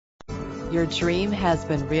Your dream has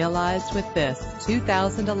been realized with this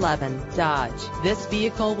 2011 Dodge. This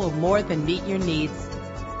vehicle will more than meet your needs.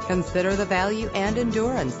 Consider the value and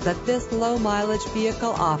endurance that this low-mileage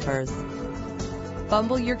vehicle offers.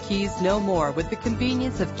 Fumble your keys no more with the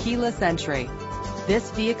convenience of keyless entry. This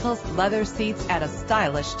vehicle's leather seats add a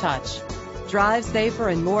stylish touch. Drive safer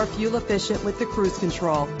and more fuel efficient with the cruise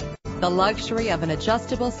control. The luxury of an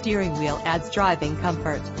adjustable steering wheel adds driving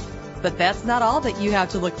comfort. But that's not all that you have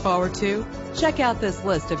to look forward to. Check out this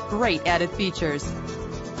list of great added features.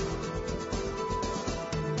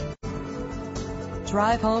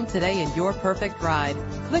 Drive home today in your perfect ride.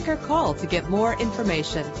 Click or call to get more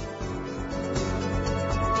information.